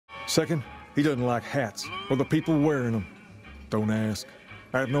Second, he doesn't like hats or the people wearing them. Don't ask.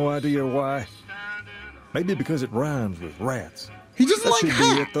 I have no idea why. Maybe because it rhymes with rats. He doesn't That like should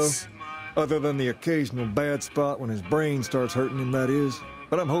be it, hats. though. Other than the occasional bad spot when his brain starts hurting him, that is.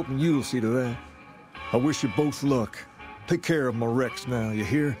 But I'm hoping you'll see to that. I wish you both luck. Take care of my Rex now, you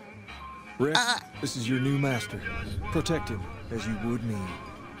hear? Rex, this is your new master. Protect him as you would me.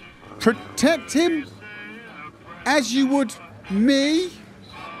 Protect him as you would me?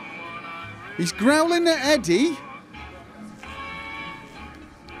 He's growling at Eddie.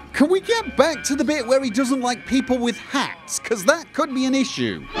 Can we get back to the bit where he doesn't like people with hats? Because that could be an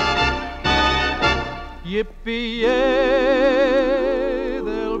issue. Yippee-yay,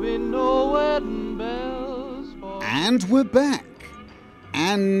 there'll be no wedding bells for... And we're back.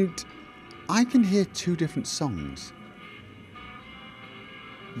 And I can hear two different songs.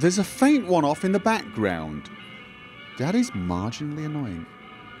 There's a faint one off in the background. That is marginally annoying.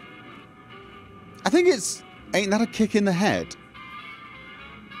 I think it's Ain't That a Kick in the Head?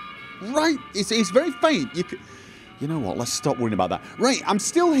 Right, it's very faint. You know what, let's stop worrying about that. Right, I'm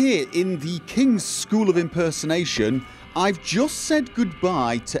still here in the King's School of Impersonation. I've just said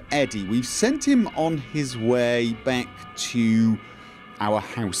goodbye to Eddie. We've sent him on his way back to our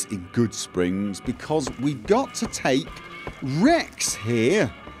house in Goodsprings because we've got to take Rex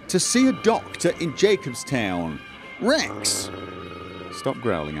here to see a doctor in Jacobstown. Rex! Stop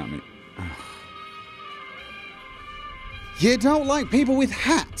growling at me. You don't like people with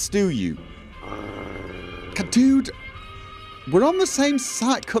hats, do you? Dude, we're on the same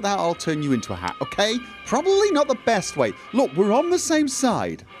side. Cut that, I'll turn you into a hat, okay? Probably not the best way. Look, we're on the same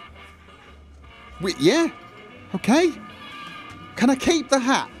side. Yeah? Okay? Can I keep the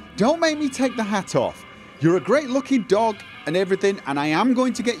hat? Don't make me take the hat off. You're a great looking dog and everything, and I am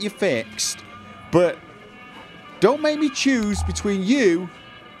going to get you fixed. But don't make me choose between you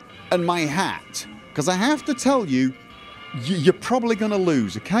and my hat. Because I have to tell you, you're probably going to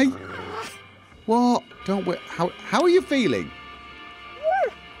lose, okay? What? Don't wait. How are you feeling?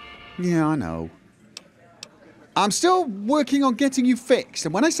 Yeah, I know. I'm still working on getting you fixed.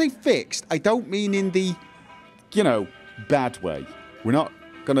 And when I say fixed, I don't mean in the, bad way. We're not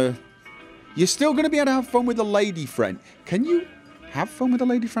going to... You're still going to be able to have fun with a lady friend. Can you have fun with a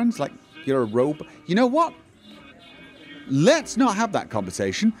lady friend? Like you're a robot? You know what? Let's not have that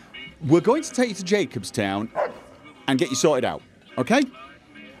conversation. We're going to take you to Jacobstown and get you sorted out, okay?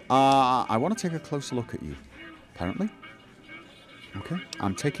 I want to take a closer look at you, apparently. Okay,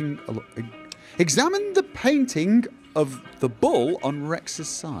 I'm taking a look. Examine the painting of the bull on Rex's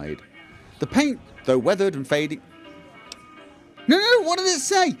side. The paint, though weathered and fading... No, what did it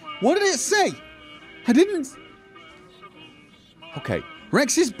say? What did it say? I didn't... Okay,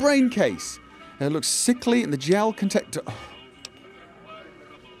 Rex's brain case. It looks sickly and the gel contain...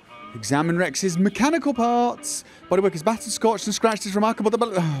 Examine Rex's mechanical parts. Bodywork is battered, scorched and scratched. Is remarkable. The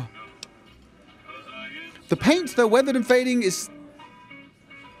paint, though weathered and fading, is...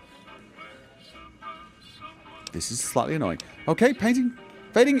 This is slightly annoying. Okay, painting,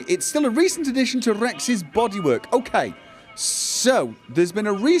 fading. It's still a recent addition to Rex's bodywork. Okay, so there's been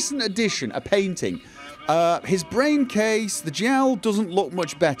a recent addition, a painting. His brain case, the gel doesn't look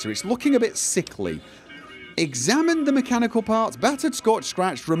much better. It's looking a bit sickly. Examine the mechanical parts. Battered, scorched,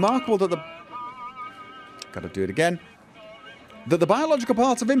 scratched. Remarkable that the... Gotta do it again. That the biological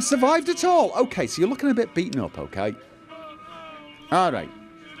parts of him survived at all. Okay, so you're looking a bit beaten up, okay? Alright.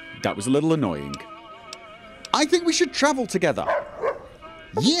 That was a little annoying. I think we should travel together.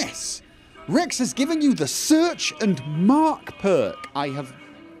 Yes! Rex has given you the Search and Mark perk. I have...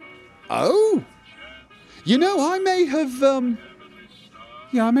 Oh! You know, I may have...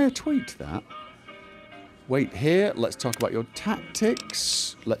 Yeah, I may have tweaked that. Wait here, let's talk about your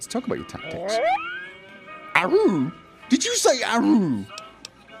tactics. Let's talk about your tactics. Aru? Did you say Aru?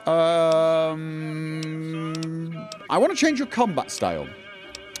 I want to change your combat style.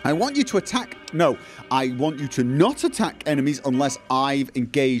 I want you to attack... No, I want you to not attack enemies unless I've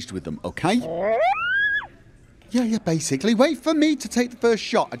engaged with them, okay? Yeah, basically. Wait for me to take the first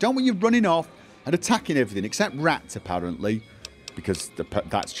shot. I don't want you running off and attacking everything, except rats, apparently. Because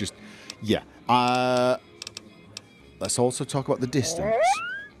that's just... Yeah. Let's also talk about the distance.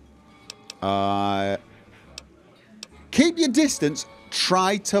 Keep your distance.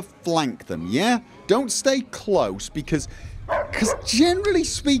 Try to flank them, yeah? Don't stay close because generally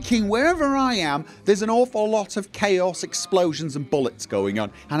speaking, wherever I am, there's an awful lot of chaos, explosions and bullets going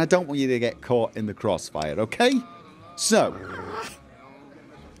on. And I don't want you to get caught in the crossfire, okay? So,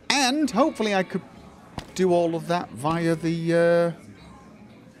 and hopefully I could do all of that via the...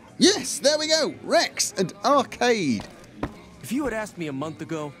 Yes, there we go. Rex and Arcade. If you had asked me a month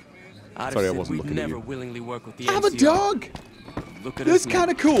ago, Sorry, I wasn't looking at never you. willingly work with the I have a NCR. dog! Look at That's us now.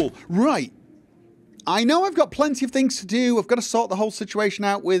 kind of cool. Right. I know I've got plenty of things to do. I've got to sort the whole situation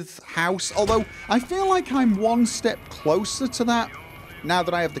out with House, although I feel like I'm one step closer to that now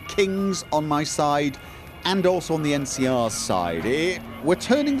that I have the Kings on my side and also on the NCR's side. We're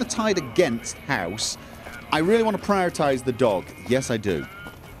turning the tide against House. I really want to prioritise the dog. Yes, I do.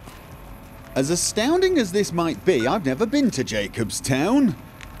 As astounding as this might be, I've never been to Jacobstown.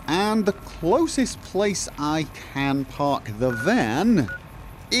 And the closest place I can park the van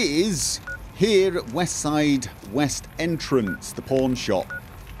is here at Westside West Entrance, the pawn shop.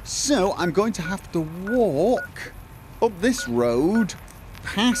 So I'm going to have to walk up this road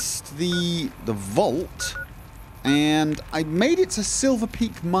past the vault, and I made it to Silver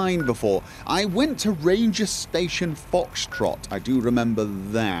Peak Mine before. I went to Ranger Station Foxtrot. I do remember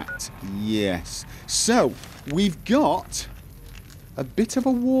that. Yes. So we've got a bit of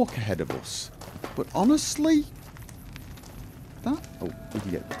a walk ahead of us. But honestly, oh, we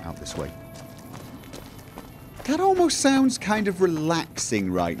can get out this way. That almost sounds kind of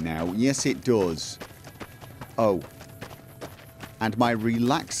relaxing right now. Yes, it does. Oh. And my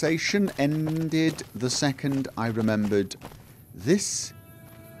relaxation ended the second I remembered this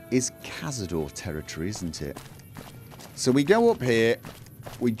is Cazador territory, isn't it? So we go up here,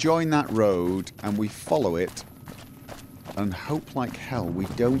 we join that road, and we follow it, and hope like hell we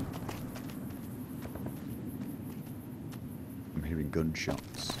don't... I'm hearing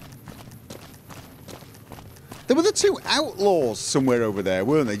gunshots. There were the two outlaws somewhere over there,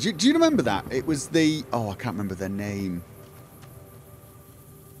 weren't they? Do you remember that? It was the... Oh, I can't remember their name.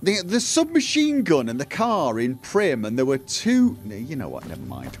 The submachine gun and the car in Prim, and there were two... You know what, never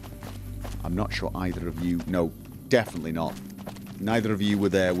mind. I'm not sure either of you... No, definitely not. Neither of you were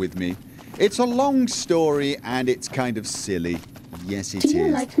there with me. It's a long story, and it's kind of silly. Yes, it is. Do you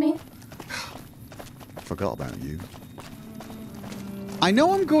like me? Forgot about you. I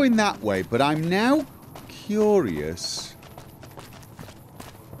know I'm going that way, but I'm now curious.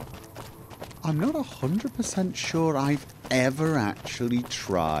 I'm not 100% sure I've ever actually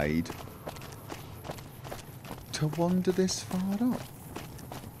tried to wander this far up.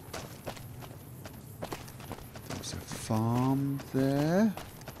 There's a farm there.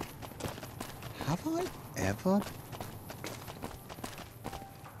 Have I ever?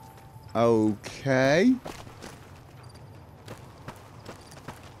 Okay.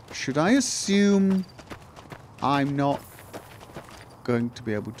 Should I assume I'm not going to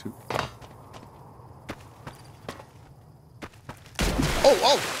be able to...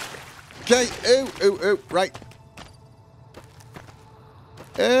 Oh! Okay, ooh, right.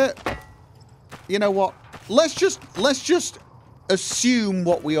 You know what? Let's just assume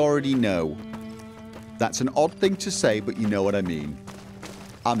what we already know. That's an odd thing to say, but you know what I mean.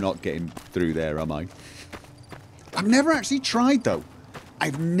 I'm not getting through there, am I? I've never actually tried, though.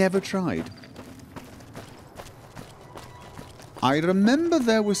 I've never tried. I remember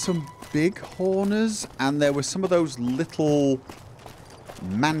there were some big horners, and there were some of those little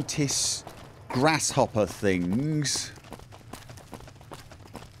mantis grasshopper things.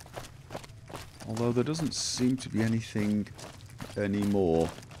 Although there doesn't seem to be anything anymore.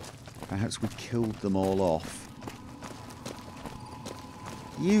 Perhaps we killed them all off.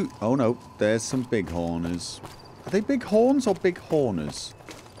 Oh no, there's some big horners. Are they big horns or big horners?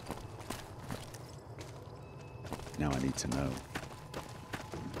 Now I need to know.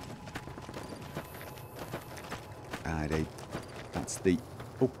 That's the...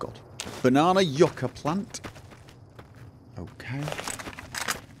 Oh god. Banana yucca plant. Okay.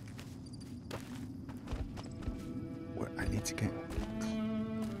 I need to get...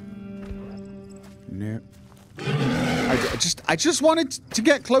 No. I just wanted to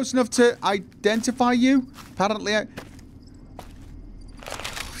get close enough to identify you. Apparently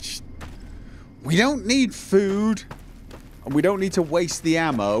we don't need food. And we don't need to waste the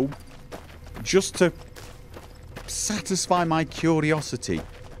ammo. Just to satisfy my curiosity.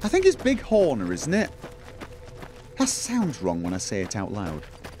 I think it's Big Horner, isn't it? That sounds wrong when I say it out loud.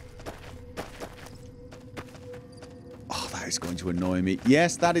 Oh, that is going to annoy me.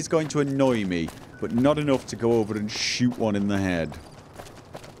 Yes, that is going to annoy me. But not enough to go over and shoot one in the head.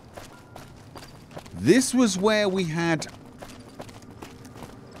 This was where we had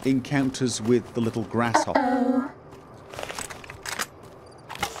encounters with the little grasshopper.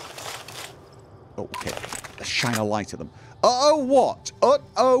 Oh, okay. Let's shine a light at them. Uh-oh, what?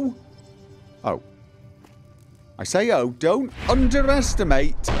 Uh-oh. Oh. I say oh, don't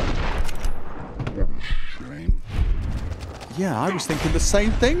underestimate. Yeah, I was thinking the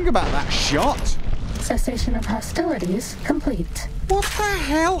same thing about that shot. Cessation of hostilities complete. What the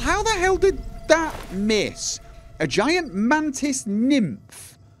hell? How the hell did that miss? A giant mantis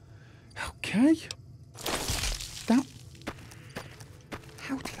nymph. Okay. That...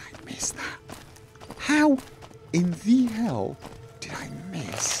 How did I miss that? How in the hell did I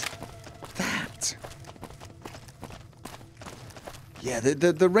miss that? Yeah,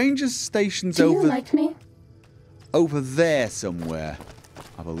 the ranger station's Do over... you like me? Over there somewhere,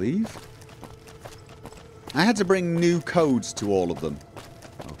 I believe. I had to bring new codes to all of them.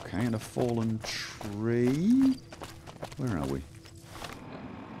 Okay, and a fallen tree. Where are we?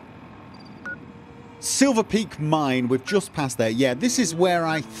 Silver Peak Mine, we've just passed there. Yeah, this is where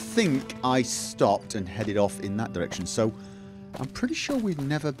I think I stopped and headed off in that direction. So, I'm pretty sure we've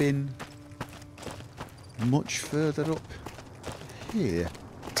never been much further up here.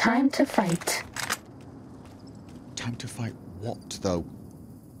 Time to fight. Time to fight what, though?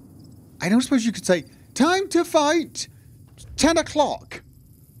 I don't suppose you could say, time to fight 10 o'clock.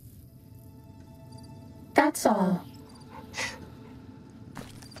 That's all.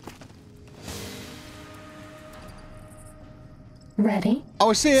 Ready?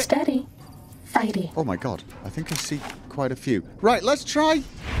 Oh, I see it. Steady. Fighty. Oh my god, I think I see quite a few. Right, let's try.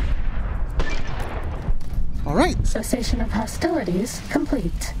 Alright. Cessation of hostilities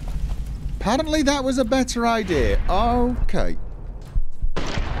complete. Apparently that was a better idea. Okay.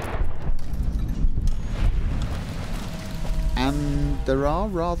 And there are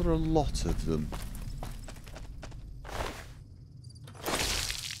rather a lot of them.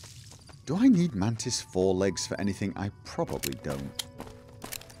 Do I need mantis forelegs for anything? I probably don't.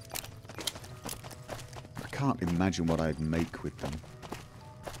 I can't imagine what I'd make with them.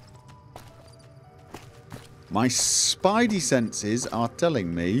 My spidey senses are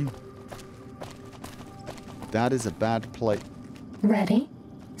telling me that is a bad play. Ready?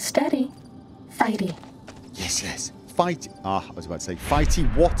 Steady. Fighty. Yes, yes. Fight. Ah, I was about to say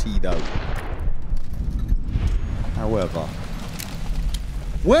fighty watty though. However,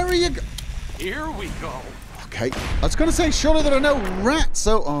 where are you? Here we go. Okay, I was going to say surely there are no rats.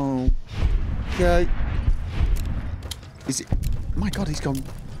 So, okay. Is it? My God, he's gone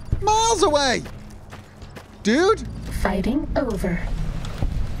miles away, dude. Fighting over.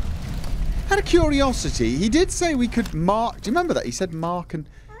 Out of curiosity, he did say we could mark. Do you remember that? He said mark and.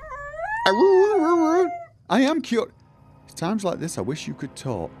 I am curious. Times like this, I wish you could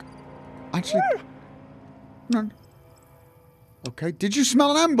talk. Actually, none. Okay, did you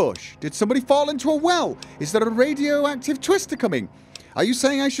smell an ambush? Did somebody fall into a well? Is there a radioactive twister coming? Are you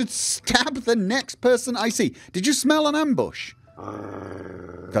saying I should stab the next person I see? Did you smell an ambush?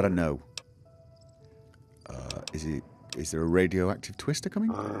 Gotta know. Is there a radioactive twister coming?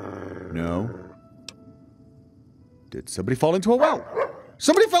 No. Did somebody fall into a well?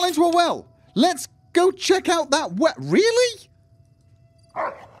 Somebody fell into a well! Let's go check out that well. Really?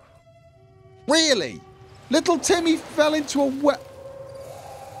 Really? Little Timmy fell into a well.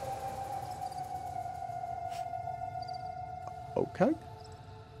 Okay.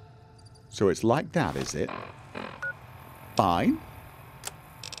 So it's like that, is it? Fine.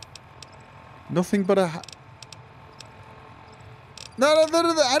 Nothing but a... No,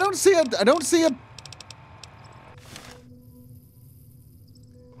 I don't see a...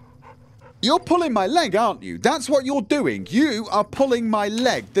 You're pulling my leg, aren't you? That's what you're doing. You are pulling my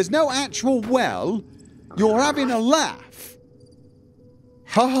leg. There's no actual well. You're having a laugh.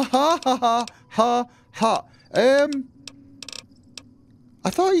 Ha ha ha ha ha ha. I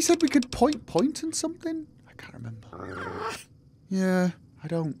thought he said we could point and something. I can't remember. Yeah, I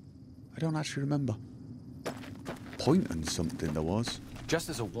don't actually remember. Point and something there was. Just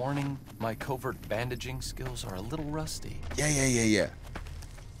as a warning, my covert bandaging skills are a little rusty. Yeah.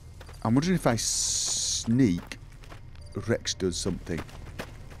 I'm wondering if I sneak, Rex does something.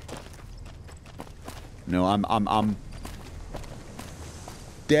 No, I'm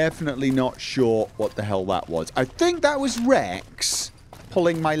definitely not sure what the hell that was. I think that was Rex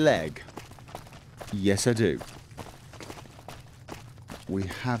pulling my leg. Yes, I do. We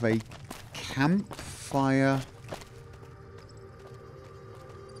have a campfire.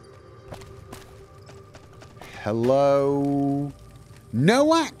 Hello?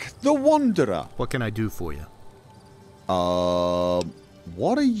 Noak the Wanderer. What can I do for you?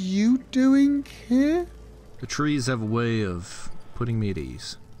 What are you doing here? The trees have a way of putting me at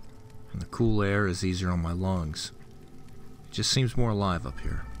ease. And the cool air is easier on my lungs. It just seems more alive up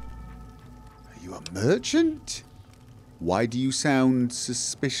here. Are you a merchant? Why do you sound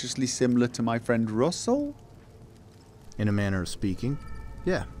suspiciously similar to my friend Russell? In a manner of speaking,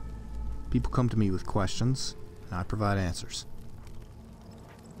 yeah. People come to me with questions, and I provide answers.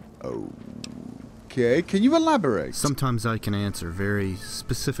 Okay, can you elaborate? Sometimes I can answer very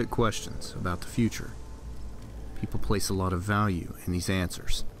specific questions about the future. People place a lot of value in these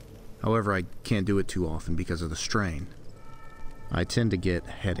answers. However, I can't do it too often because of the strain. I tend to get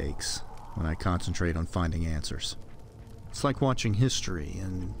headaches when I concentrate on finding answers. It's like watching history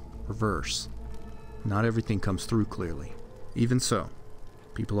in reverse. Not everything comes through clearly. Even so,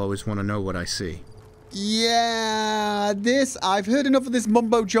 people always want to know what I see. Yeah, I've heard enough of this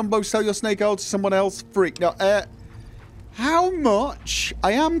mumbo-jumbo, sell your snake oil to someone else freak. No, how much?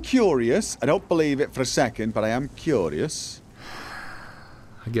 I am curious. I don't believe it for a second, but I am curious.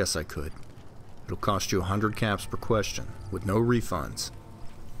 I guess I could. It'll cost you 100 caps per question, with no refunds.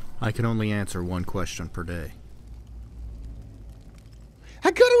 I can only answer one question per day.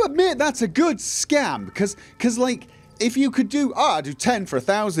 I gotta admit, that's a good scam, because like, if you could do, I'd do 10 for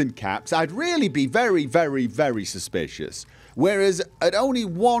 1,000 caps, I'd really be very, very, very suspicious. Whereas at only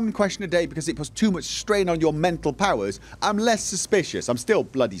one question a day because it puts too much strain on your mental powers, I'm less suspicious. I'm still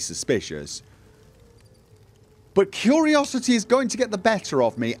bloody suspicious. But curiosity is going to get the better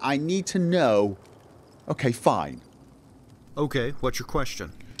of me. I need to know. Okay, fine. Okay, what's your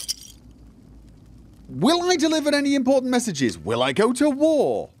question? Will I deliver any important messages? Will I go to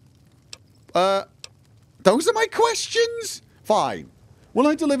war? Those are my questions? Fine. Will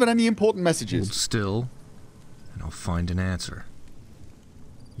I deliver any important messages? Hold still, and I'll find an answer.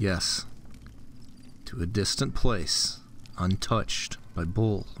 Yes. To a distant place, untouched by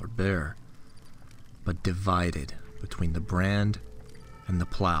bull or bear, but divided between the brand and the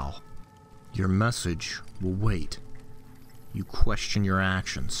plow. Your message will wait. You question your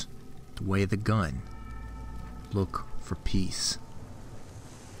actions, to weigh the gun. Look for peace.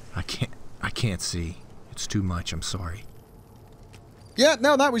 I can't see. It's too much, I'm sorry. Yeah,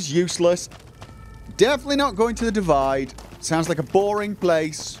 no, that was useless. Definitely not going to the Divide. Sounds like a boring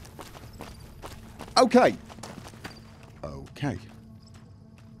place. Okay. Okay.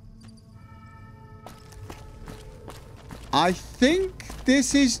 I think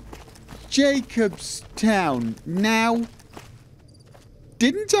this is Jacobstown. Now,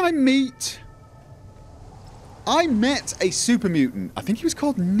 didn't I met a super mutant. I think he was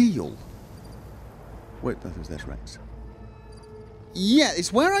called Neil. Wait, there's Rex. Yeah,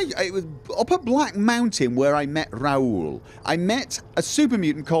 it's where it was up at Black Mountain where I met Raoul. I met a super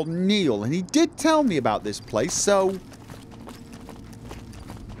mutant called Neil, and he did tell me about this place, so...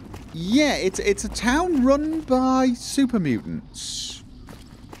 Yeah, it's a town run by super mutants.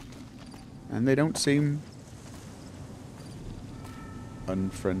 And they don't seem...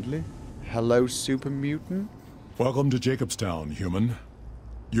 unfriendly. Hello, super mutant? Welcome to Jacobstown, human.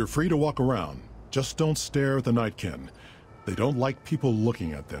 You're free to walk around. Just don't stare at the Nightkin. They don't like people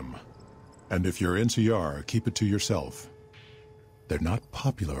looking at them. And if you're NCR, keep it to yourself. They're not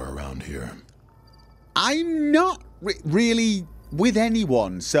popular around here. I'm not really with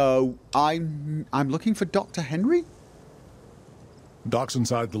anyone, so I'm looking for Dr. Henry? Doc's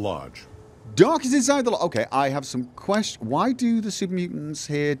inside the lodge. Doc is inside the lodge. Okay, I have some questions. Why do the super mutants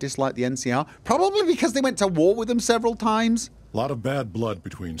here dislike the NCR? Probably because they went to war with them several times. A lot of bad blood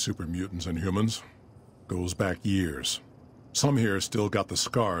between super mutants and humans. Goes back years. Some here still got the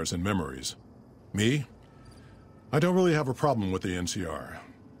scars and memories. Me? I don't really have a problem with the NCR.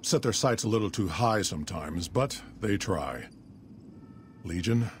 Set their sights a little too high sometimes, but they try.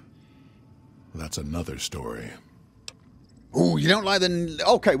 Legion? That's another story. Ooh, you don't like the...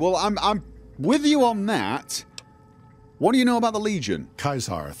 Okay, well, I'm with you on that. What do you know about the Legion?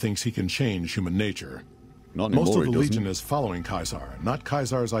 Caesar thinks he can change human nature. Not anymore, Most of the he doesn't. Legion is following Caesar, not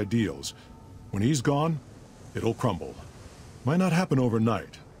Caesar's ideals. When he's gone, it'll crumble. Might not happen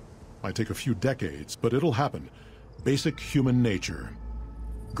overnight. Might take a few decades, but it'll happen. Basic human nature.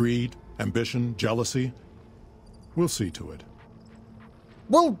 Greed, ambition, jealousy. We'll see to it.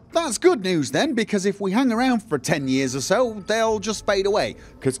 Well, that's good news then, because if we hang around for 10 years or so, they'll just fade away.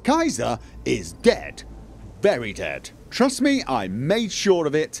 Because Kaiser is dead. Very dead. Trust me, I made sure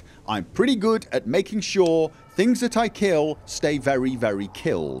of it. I'm pretty good at making sure things that I kill stay very, very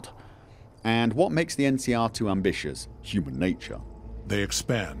killed. And what makes the NCR too ambitious? Human nature. They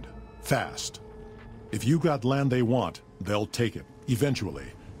expand. Fast. If you got land they want, they'll take it. Eventually.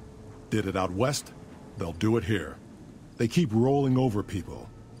 Did it out west, they'll do it here. They keep rolling over people.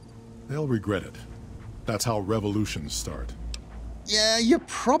 They'll regret it. That's how revolutions start. Yeah, you're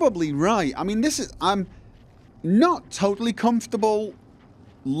probably right. I mean, I'm not totally comfortable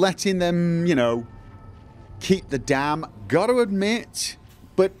letting them, keep the dam. Gotta admit,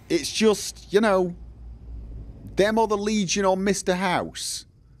 but it's just, them or the Legion or Mr. House.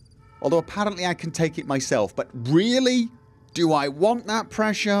 Although apparently I can take it myself. But really? Do I want that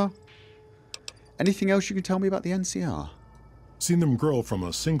pressure? Anything else you can tell me about the NCR? Seen them grow from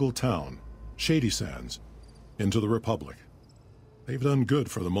a single town, Shady Sands, into the Republic. They've done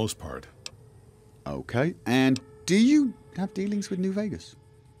good for the most part. Okay, and do you have dealings with New Vegas?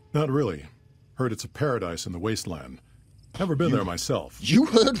 Not really. Heard it's a paradise in the wasteland. Never been there myself. You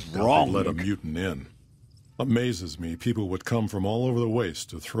heard wrong. Let a mutant in. Amazes me people would come from all over the waste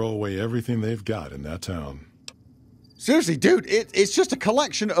to throw away everything they've got in that town. Seriously, dude, it's just a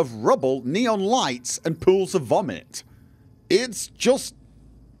collection of rubble, neon lights, and pools of vomit. It's just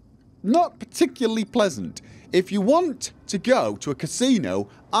not particularly pleasant. If you want to go to a casino,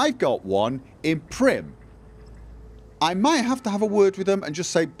 I've got one in Prim. I might have to have a word with them and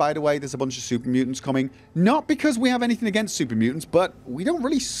just say, by the way, there's a bunch of super mutants coming. Not because we have anything against super mutants, but we don't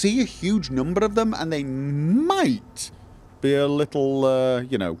really see a huge number of them, and they might be a little,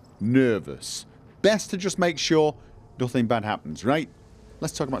 you know, nervous. Best to just make sure nothing bad happens, right?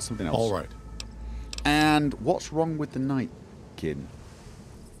 Let's talk about something else. All right. And what's wrong with the Nightkin?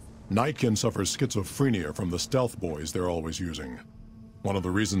 Nightkin suffers schizophrenia from the stealth boys they're always using. One of the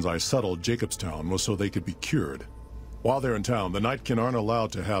reasons I settled Jacobstown was so they could be cured. While they're in town, the Nightkin aren't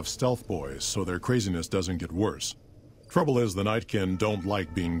allowed to have stealth boys, so their craziness doesn't get worse. Trouble is, the Nightkin don't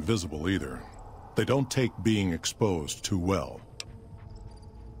like being visible either. They don't take being exposed too well.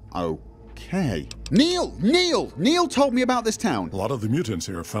 Okay. Neil told me about this town. A lot of the mutants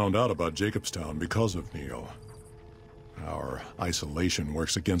here found out about Jacobstown because of Neil. Our isolation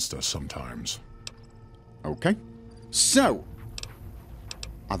works against us sometimes. Okay. So,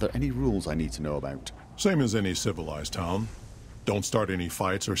 are there any rules I need to know about? Same as any civilized town. Don't start any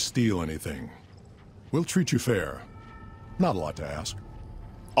fights or steal anything. We'll treat you fair. Not a lot to ask.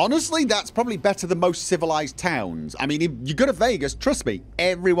 Honestly, that's probably better than most civilized towns. I mean, if you go to Vegas, trust me,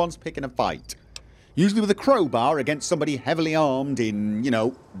 everyone's picking a fight. Usually with a crowbar against somebody heavily armed in, you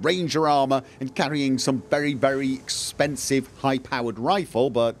know, ranger armor and carrying some very, very expensive, high-powered rifle,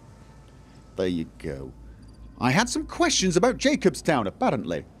 but there you go. I had some questions about Jacobstown,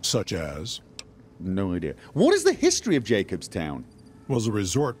 apparently. Such as? No idea. What is the history of Jacobstown? Was a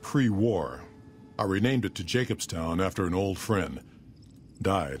resort pre-war. I renamed it to Jacobstown after an old friend.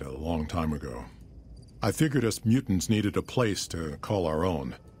 Died a long time ago. I figured us mutants needed a place to call our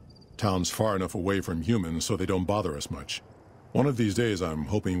own. Town's far enough away from humans so they don't bother us much. One of these days I'm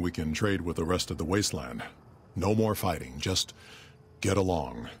hoping we can trade with the rest of the wasteland. No more fighting, just get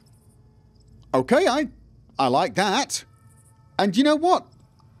along. Okay, I like that. And you know what?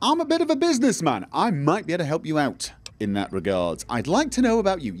 I'm a bit of a businessman. I might be able to help you out in that regards. I'd like to know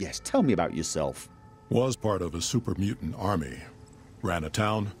about you. Yes, tell me about yourself. Was part of a super mutant army. Ran a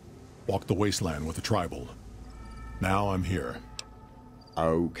town, walked the wasteland with a tribal. Now I'm here.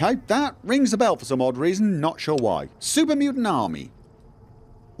 Okay, that rings a bell for some odd reason, not sure why. Super Mutant Army.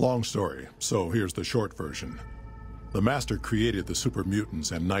 Long story, so here's the short version. The Master created the super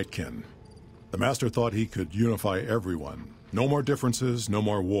mutants and Nightkin. The Master thought he could unify everyone. No more differences, no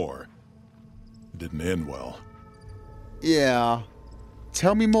more war. It didn't end well. Yeah.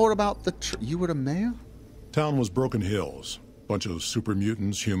 Tell me more about the you were a mayor? Town was Broken Hills. Bunch of super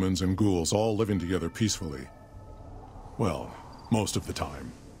mutants, humans, and ghouls all living together peacefully. Well, most of the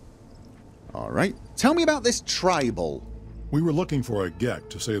time. All right. Tell me about this tribal. We were looking for a Gek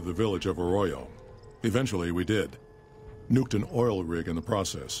to save the village of Arroyo. Eventually, we did. Nuked an oil rig in the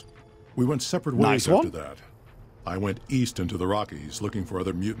process. We went separate ways after that. I went east into the Rockies looking for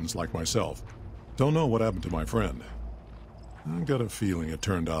other mutants like myself. Don't know what happened to my friend. I got a feeling it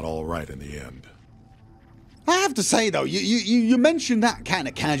turned out all right in the end. I have to say, though, you mentioned that kind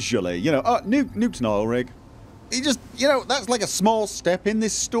of casually. You know, nuked an oil rig. It just, you know, that's like a small step in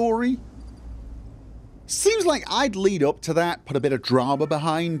this story. Seems like I'd lead up to that, put a bit of drama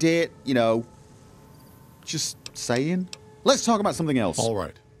behind it, you know. Just saying. Let's talk about something else. All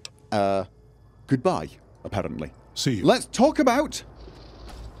right. Goodbye, apparently. See you. Let's talk about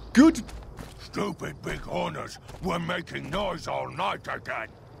good... Stupid big horners were making noise all night again.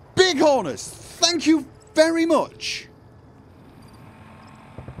 Bighorners, thank you very much.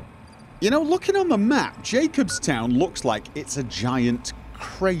 You know, looking on the map, Jacobstown looks like it's a giant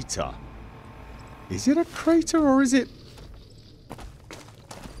crater. Is it a crater or is it...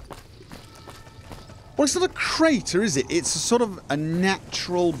 Well, it's not a crater, is it? It's a sort of a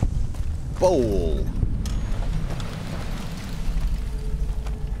natural bowl.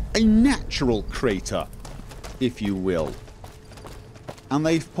 A natural crater, if you will. And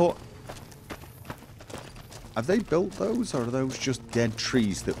they've put... Have they built those, or are those just dead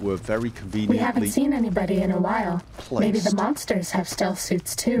trees that were very conveniently... We haven't seen anybody in a while. placed? Maybe the monsters have stealth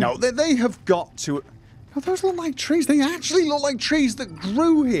suits too. No, they have got to... No, those look like trees. They actually look like trees that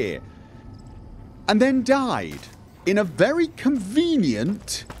grew here. and then died in a very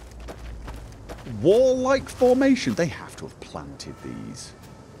convenient wall-like formation. They have to have planted these.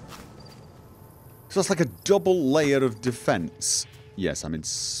 So that's like a double layer of defense. Yes, I'm in...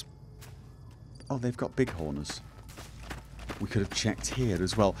 Oh, they've got bighorners. We could have checked here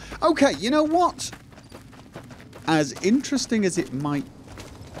as well. Okay, you know what? As interesting as it might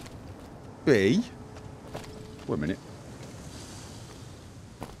be... Wait a minute.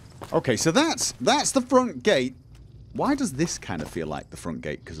 Okay, so that's the front gate. Why does this kind of feel like the front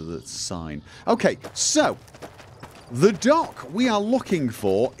gate? Because of the sign. Okay, so... The dock we are looking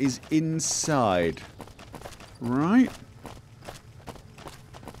for is inside. Right?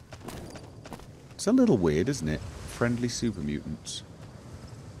 It's a little weird, isn't it? Friendly super mutants.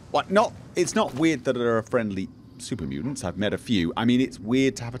 What? Not... It's not weird that there are friendly super mutants. I've met a few. I mean, it's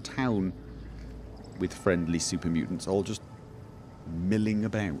weird to have a town with friendly super mutants all just milling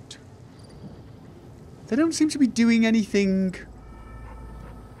about. They don't seem to be doing anything...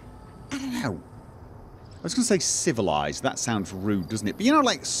 I don't know. I was going to say civilized. That sounds rude, doesn't it? But you know,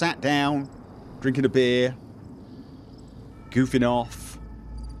 like sat down, drinking a beer, goofing off.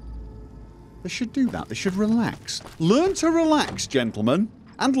 They should do that. They should relax. Learn to relax, gentlemen.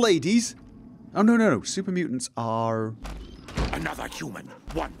 And ladies. Oh, no, no, no. Super mutants are... Another human.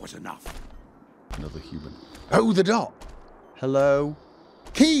 One was enough. Another human. Oh, the dot. Hello.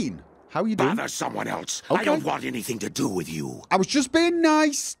 Keen. How are you doing? Bother someone else. Okay. I don't want anything to do with you. I was just being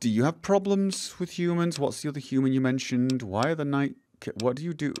nice. Do you have problems with humans? What's the other human you mentioned? Why are the night... What do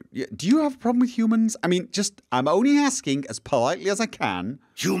you do? Do you have a problem with humans? I mean, just... I'm only asking as politely as I can.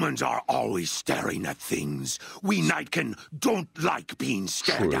 Humans are always staring at things. We Nightkin don't like being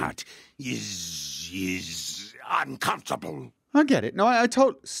stared at. Is uncomfortable. I get it. No, I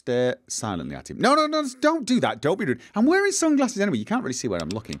told... Stare silently at him. No, no, no, don't do that. Don't be rude. I'm wearing sunglasses anyway. You can't really see where I'm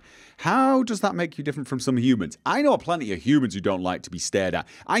looking. How does that make you different from some humans? I know plenty of humans who don't like to be stared at.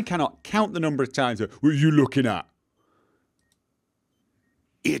 I cannot count the number of times that, what are you looking at?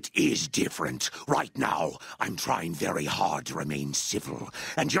 It is different. Right now, I'm trying very hard to remain civil,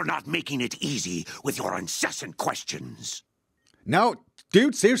 and you're not making it easy with your incessant questions. No,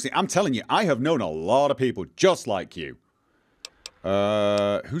 dude, seriously, I'm telling you, I have known a lot of people just like you.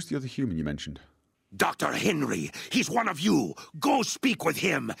 Who's the other human you mentioned? Dr. Henry, he's one of you. Go speak with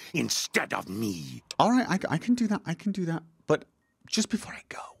him instead of me. All right, I can do that. I can do that. But just before I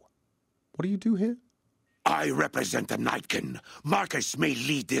go, what do you do here? I represent the Nightkin. Marcus may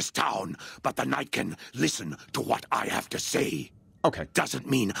lead this town, but the Nightkin listen to what I have to say. Okay. Doesn't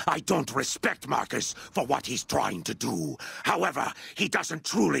mean I don't respect Marcus for what he's trying to do. However, he doesn't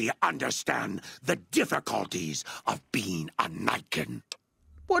truly understand the difficulties of being a Nightkin.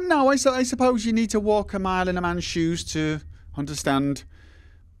 Well, no, I suppose you need to walk a mile in a man's shoes to understand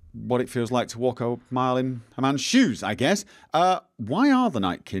what it feels like to walk a mile in a man's shoes, I guess. Why are the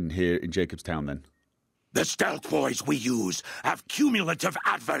Nightkin here in Jacobstown, then? The stealth boys we use have cumulative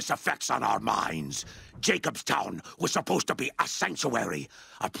adverse effects on our minds. Jacobstown was supposed to be a sanctuary,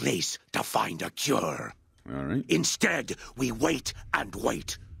 a place to find a cure. All right. Instead, we wait and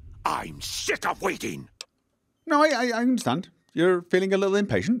wait. I'm sick of waiting. No, I understand. You're feeling a little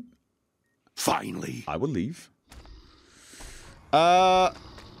impatient. Finally. I will leave. Okay.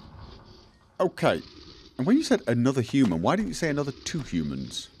 And when you said another human, why didn't you say another two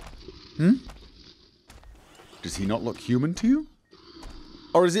humans? Does he not look human to you?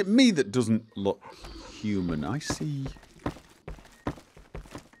 Or is it me that doesn't look human? I see...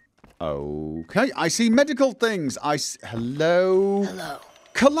 Okay, I see medical things. Hello? Hello.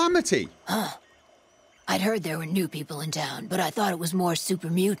 Calamity. Huh. I'd heard there were new people in town, but I thought it was more super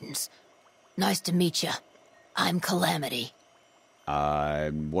mutants. Nice to meet you. I'm Calamity.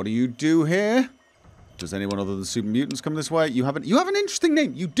 What do you do here? Does anyone other than super mutants come this way? You have an interesting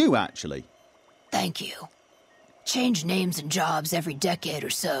name. You do, actually. Thank you. Change names and jobs every decade or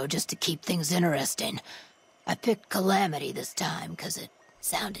so just to keep things interesting. I picked Calamity this time because it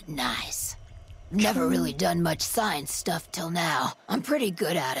sounded nice. Never really done much science stuff till now. I'm pretty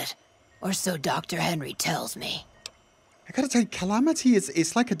good at it. Or so Dr. Henry tells me. I gotta say, Calamity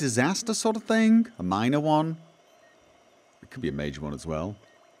it's like a disaster sort of thing. A minor one. It could be a major one as well.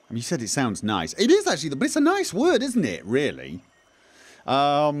 I mean, you said it sounds nice. It is actually, but it's a nice word, isn't it, really?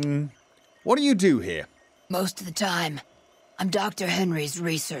 What do you do here? Most of the time, I'm Dr. Henry's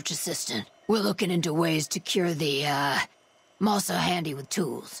research assistant. We're looking into ways to cure the, I'm also handy with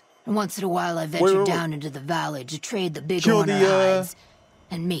tools. And once in a while I venture down into the valley to trade the big owner hides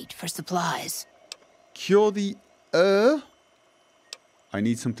and meat for supplies. Cure the, I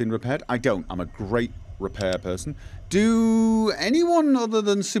need something repaired? I don't. I'm a great repair person. Do anyone other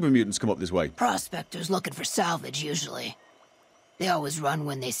than super mutants come up this way? Prospectors looking for salvage, usually. They always run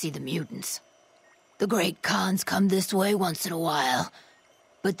when they see the mutants. The great Khans come this way once in a while,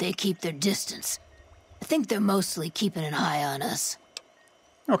 but they keep their distance. I think they're mostly keeping an eye on us.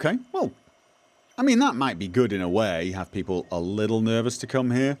 Okay, well, I mean, that might be good in a way, have people a little nervous to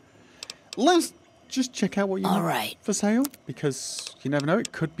come here. Let's just check out what you have for sale, because you never know,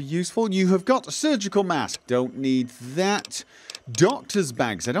 it could be useful. You have got a surgical mask, don't need that. Doctor's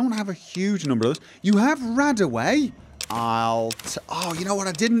bags, I don't have a huge number of those. You have Radaway. Oh, you know what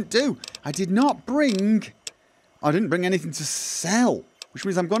I didn't do? I didn't bring anything to sell, which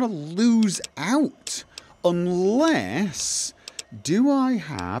means I'm going to lose out. Unless,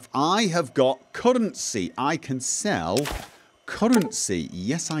 I have got currency. I can sell currency.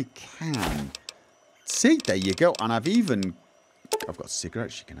 Yes, I can. See, there you go. And I've got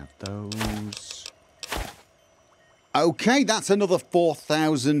cigarettes. You can have those. Okay, that's another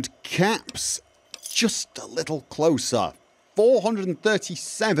 4,000 caps. Just a little closer.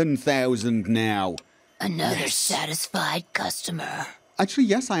 437,000 now. Another satisfied customer. Actually,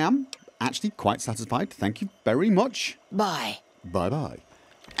 yes, I am. Actually, quite satisfied. Thank you very much. Bye. Bye-bye.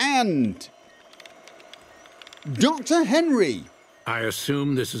 And Dr. Henry. I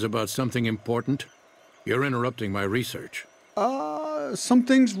assume this is about something important? You're interrupting my research.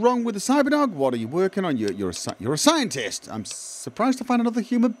 Something's wrong with the cyberdog. What are you working on? You're a scientist. I'm surprised to find another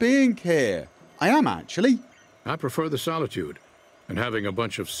human being here. I am, actually. I prefer the solitude, and having a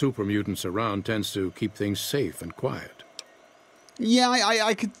bunch of super mutants around tends to keep things safe and quiet. Yeah,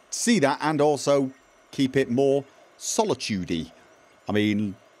 I could see that, and also keep it more solitudey. I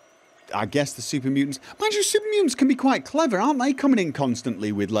mean, I guess the super mutants... Mind you, super mutants can be quite clever, aren't they? Coming in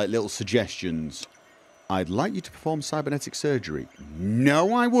constantly with, like, little suggestions. I'd like you to perform cybernetic surgery.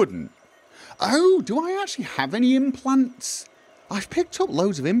 No, I wouldn't. Oh, do I actually have any implants? I've picked up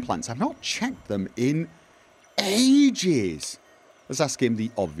loads of implants. I've not checked them in ages. Let's ask him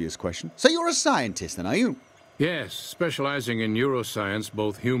the obvious question. So you're a scientist then, are you? Yes, specializing in neuroscience,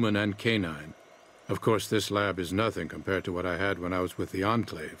 both human and canine. Of course, this lab is nothing compared to what I had when I was with the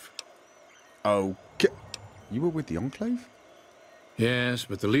Enclave. Okay. You were with the Enclave? Yes,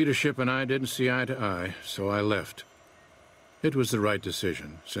 but the leadership and I didn't see eye to eye, so I left. It was the right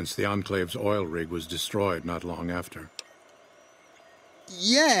decision, since the Enclave's oil rig was destroyed not long after.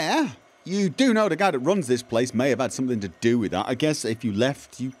 Yeah, you do know the guy that runs this place may have had something to do with that. I guess if you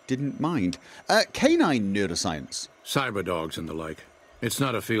left, you didn't mind. Canine neuroscience. Cyberdogs and the like. It's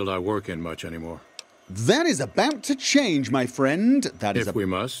not a field I work in much anymore. That is about to change, my friend. That is if we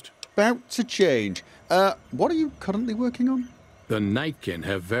must. About to change. What are you currently working on? The Nightkin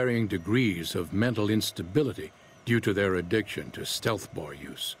have varying degrees of mental instability due to their addiction to stealth boy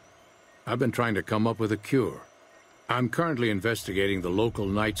use. I've been trying to come up with a cure. I'm currently investigating the local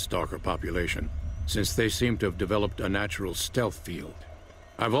Night Stalker population, since they seem to have developed a natural stealth field.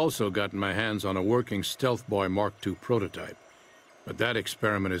 I've also gotten my hands on a working Stealth Boy Mark II prototype, but that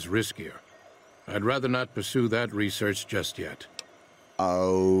experiment is riskier. I'd rather not pursue that research just yet.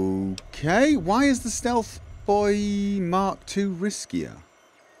 Okay, why is the Stealth Boy Mark II riskier?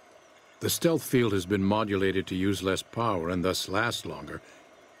 The stealth field has been modulated to use less power and thus last longer,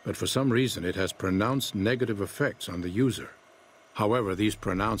 but for some reason it has pronounced negative effects on the user. However, these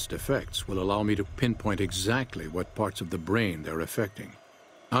pronounced effects will allow me to pinpoint exactly what parts of the brain they're affecting.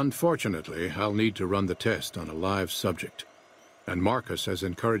 Unfortunately, I'll need to run the test on a live subject, and Marcus has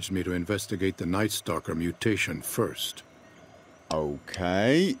encouraged me to investigate the Night Stalker mutation first.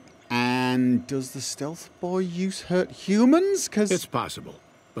 Okay, and does the Stealth Boy use hurt humans? It's possible.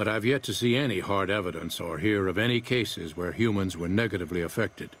 But I've yet to see any hard evidence or hear of any cases where humans were negatively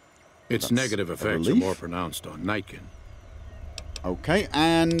affected. Its negative effects are more pronounced on Nightkin. Okay,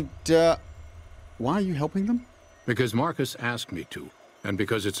 and why are you helping them? Because Marcus asked me to, and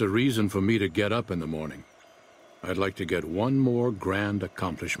because it's a reason for me to get up in the morning. I'd like to get one more grand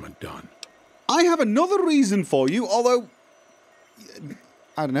accomplishment done. I have another reason for you, although...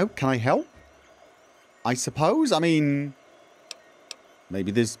 I don't know, can I help? I suppose, I mean...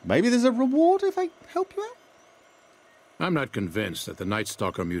 Maybe there's a reward if I help you out? I'm not convinced that the Night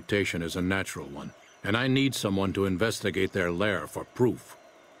Stalker mutation is a natural one, and I need someone to investigate their lair for proof.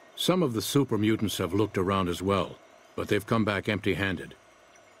 Some of the super mutants have looked around as well, but they've come back empty-handed.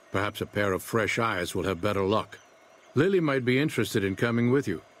 Perhaps a pair of fresh eyes will have better luck. Lily might be interested in coming with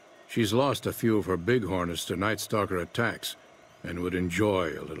you. She's lost a few of her bighorners to Night Stalker attacks, and would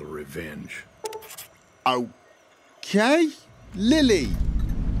enjoy a little revenge. Okay. Lily,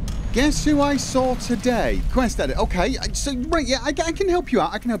 guess who I saw today? Quest edit. Okay, so, right, yeah, I can help you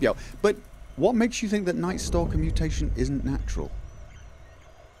out. But What makes you think that Night Stalker mutation isn't natural?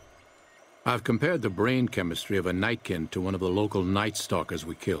 I've compared the brain chemistry of a Nightkin to one of the local Night Stalkers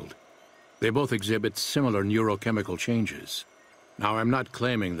we killed. They both exhibit similar neurochemical changes. Now, I'm not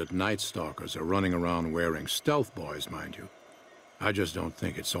claiming that Night Stalkers are running around wearing stealth boys, mind you. I just don't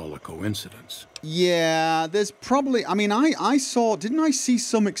think it's all a coincidence. Yeah, there's probably... I mean, I saw... Didn't I see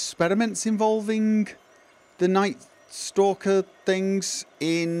some experiments involving the Night Stalker things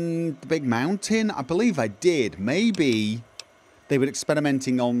in the Big Mountain? I believe I did. Maybe they were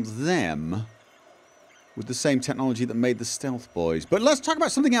experimenting on them with the same technology that made the stealth boys. But let's talk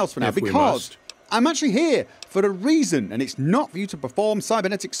about something else for now, because I'm actually here for a reason, and it's not for you to perform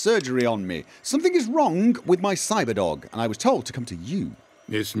cybernetic surgery on me. Something is wrong with my cyberdog, and I was told to come to you.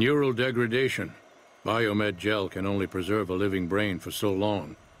 It's neural degradation. Biomed gel can only preserve a living brain for so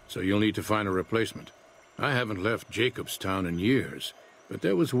long, so you'll need to find a replacement. I haven't left Jacobstown in years, but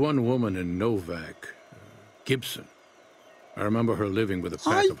there was one woman in Novak, Gibson. I remember her living with a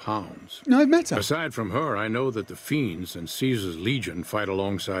pack of hounds. No, I've met her. Aside from her, I know that the Fiends and Caesar's Legion fight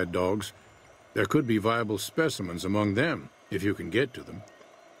alongside dogs. There could be viable specimens among them, if you can get to them.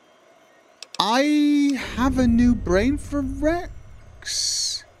 I have a new brain for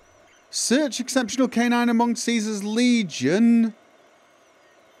Rex. Search exceptional canine among Caesar's Legion.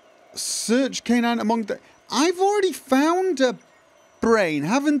 Search canine among the... I've already found a brain,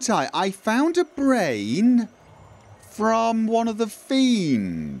 haven't I? I found a brain from one of the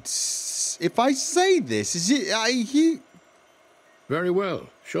Fiends. If I say this, is it... Very well.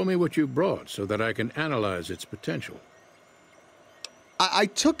 Show me what you brought so that I can analyze its potential. I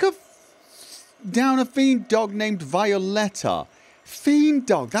took down a fiend dog named Violetta. Fiend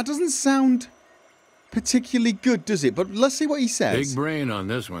dog, that doesn't sound particularly good, does it? But let's see what he says. Big brain on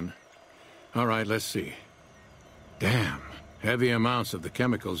this one. All right, let's see. Damn. Heavy amounts of the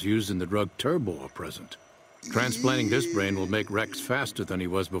chemicals used in the drug Turbo are present. Transplanting this brain will make Rex faster than he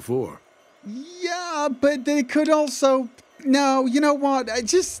was before. Yeah, but it could also... No, you know what?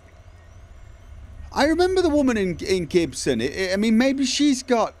 I remember the woman in Gibson. I mean, maybe she's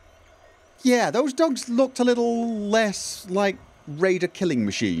got... Yeah, those dogs looked a little less like raider killing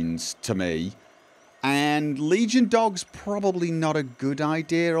machines to me. And Legion dogs, probably not a good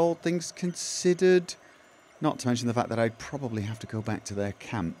idea, all things considered. Not to mention the fact that I'd probably have to go back to their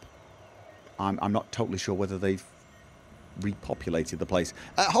camp. I'm not totally sure whether they've repopulated the place.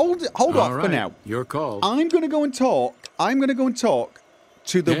 Hold off for now. Your call. I'm going to go and talk. I'm going to go and talk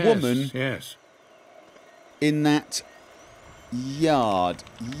to the woman in that yard.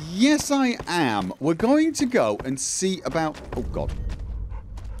 Yes, I am. We're going to go and see about... Oh, God.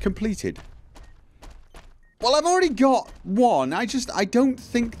 Completed. Well, I've already got one. I don't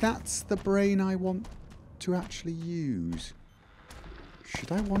think that's the brain I want to actually use.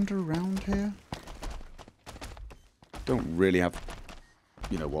 Should I wander around here? Don't really have...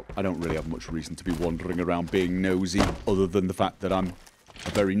 You know what? I don't really have much reason to be wandering around being nosy, other than the fact that I'm a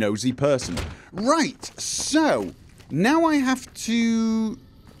very nosy person. Right, so now I have to...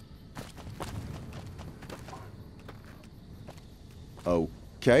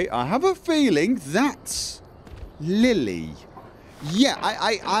 Okay, I have a feeling that's Lily. Yeah,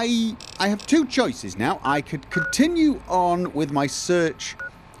 I have two choices now. I could continue on with my search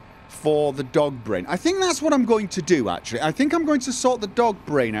for the dog brain. I think that's what I'm going to do, actually. I think I'm going to sort the dog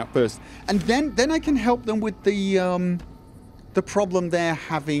brain out first, and then I can help them with the problem they're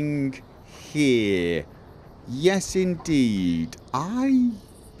having here. Yes, indeed.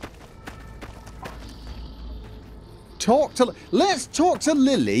 Let's talk to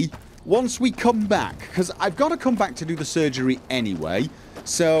Lily once we come back, because I've got to come back to do the surgery anyway.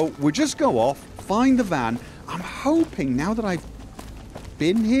 So we'll just go off, find the van. I'm hoping now that I've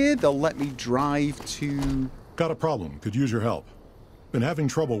been here, they'll let me drive to... Got a problem. Could use your help. Been having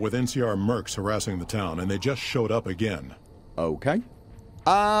trouble with NCR mercs harassing the town, and they just showed up again. Okay.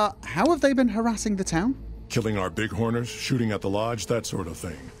 How have they been harassing the town? Killing our bighorners, shooting at the lodge, that sort of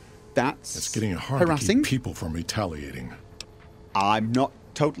thing. It's getting hard to keep people from retaliating. I'm not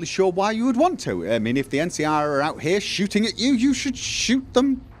totally sure why you would want to. I mean, if the NCR are out here shooting at you, you should shoot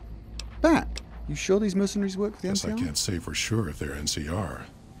them back. You sure these mercenaries work for the NCR? I can't say for sure if they're NCR.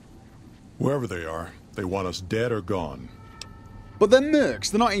 Wherever they are, they want us dead or gone. But they're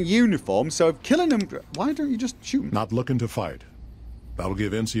mercs. They're not in uniform, so if killing them... Why don't you just shoot them? Not looking to fight. That'll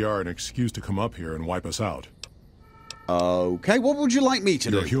give NCR an excuse to come up here and wipe us out. Okay, what would you like me to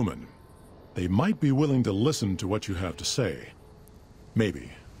do? You're human. They might be willing to listen to what you have to say.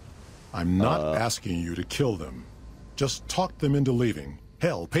 Maybe. I'm not asking you to kill them. Just talk them into leaving.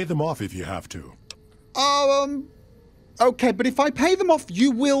 Hell, pay them off if you have to. Okay, but if I pay them off,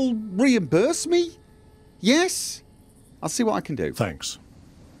 you will reimburse me? Yes? I'll see what I can do. Thanks.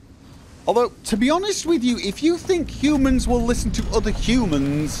 Although, to be honest with you, if you think humans will listen to other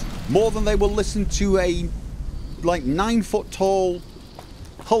humans more than they will listen to a, like, 9-foot-tall,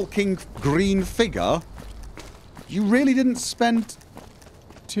 hulking green figure, you really didn't spend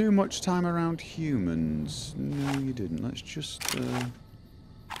too much time around humans. No, you didn't. Let's just,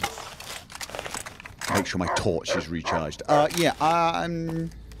 make sure my torch is recharged. Yeah,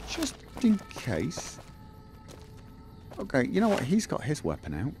 just in case. Okay, you know what? He's got his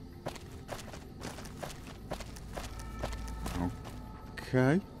weapon out.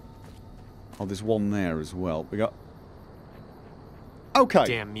 Okay. Oh, there's one there as well. We got... Okay.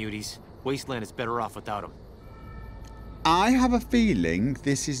 Damn muties. Wasteland is better off without them. I have a feeling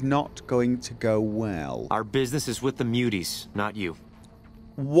this is not going to go well. Our business is with the muties, not you.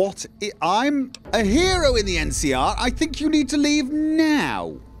 What? I'm a hero in the NCR. I think you need to leave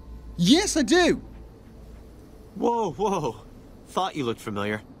now. Yes, I do. Whoa, whoa. Thought you looked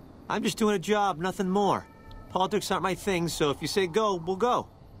familiar. I'm just doing a job, nothing more. Politics aren't my thing, so if you say go, we'll go.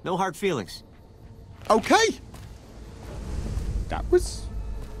 No hard feelings. Okay. That was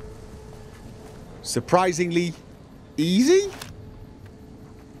surprisingly easy.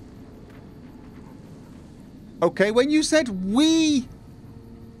 Okay, when you said we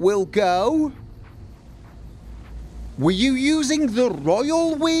will go, were you using the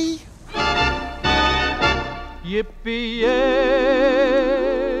royal we? Yippee-yay,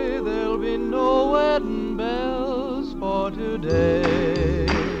 there'll be no wedding bells for today.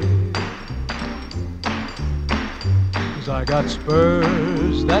 'Cause I got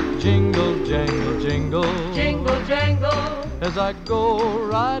spurs that jingle, jangle, jingle. Jingle, jangle. As I go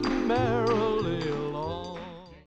riding merrily.